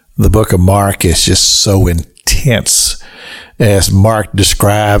The book of Mark is just so intense as Mark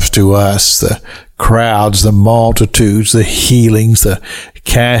describes to us the crowds, the multitudes, the healings, the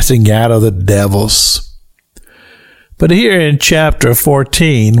casting out of the devils. But here in chapter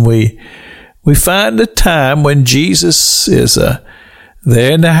 14, we find a time when Jesus is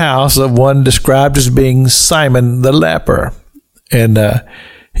there in the house of one described as being Simon the leper. And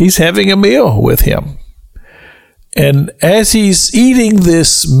he's having a meal with him. And as he's eating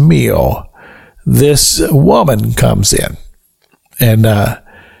this meal, this woman comes in. And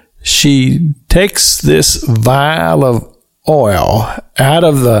she takes this vial of oil out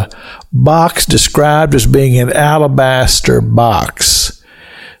of the box described as being an alabaster box.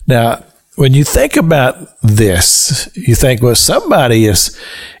 Now, when you think about this, you think, well, somebody is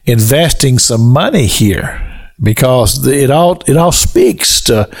investing some money here, because it all speaks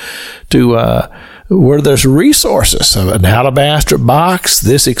to where there's resources. An alabaster box,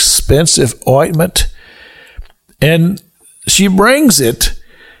 this expensive ointment, and she brings it,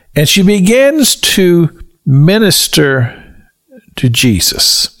 and she begins to minister to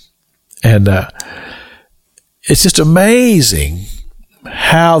Jesus. And it's just amazing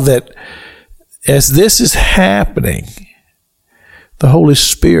how that as this is happening, the Holy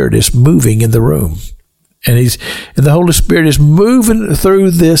Spirit is moving in the room. And the Holy Spirit is moving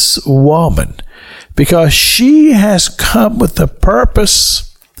through this woman, because she has come with the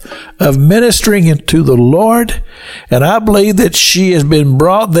purpose of ministering to the Lord. And I believe that she has been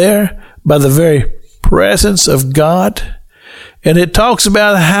brought there by the very presence of God. And it talks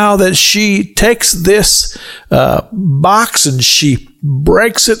about how that she takes this box and she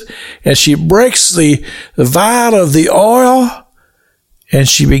breaks it, and she breaks the vial of the oil, and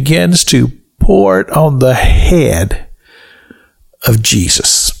she begins to pour it on the head of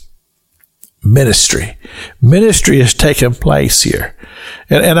Jesus. Ministry has taken place here.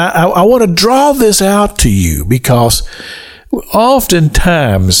 And I want to draw this out to you, because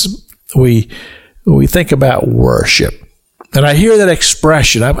oftentimes we think about worship. And I hear that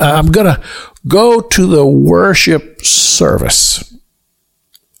expression, I'm going to go to the worship service.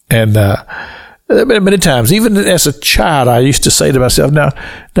 And many times, even as a child, I used to say to myself, now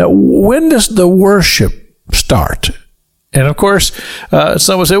when does the worship start? And of course,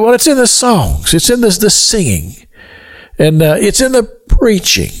 someone say, well, it's in the songs, it's in the singing, and it's in the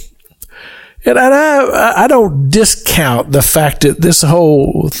preaching. And I don't discount the fact that this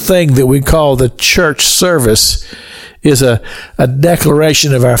whole thing that we call the church service is a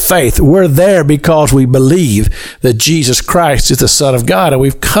declaration of our faith. We're there because we believe that Jesus Christ is the Son of God, and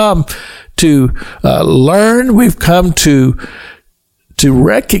we've come to learn. We've come to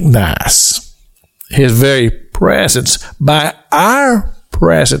recognize His very presence by our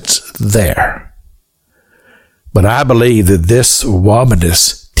presence there. But I believe that this woman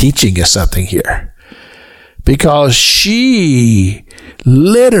is teaching us something here, because she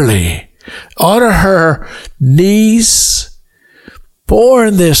literally on her knees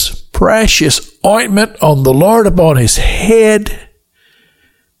pouring this precious ointment on the Lord upon His head.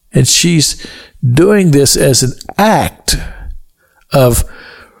 And she's doing this as an act of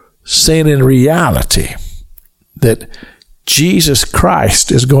saying in reality that Jesus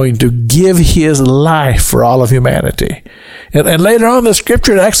Christ is going to give His life for all of humanity. And later on in the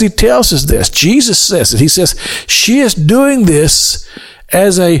scripture, it actually tells us this. Jesus says it. He says, she is doing this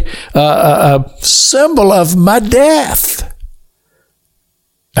as a symbol of my death.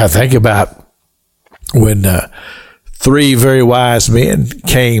 Now think about when three very wise men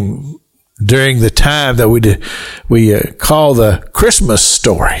came during the time that we call the Christmas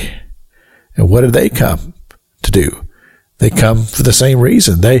story. And what did they come to do? They come for the same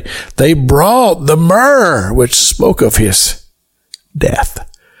reason. They brought the myrrh, which spoke of His death.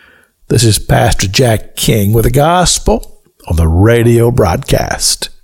 This is Pastor Jack King with the gospel on the radio broadcast.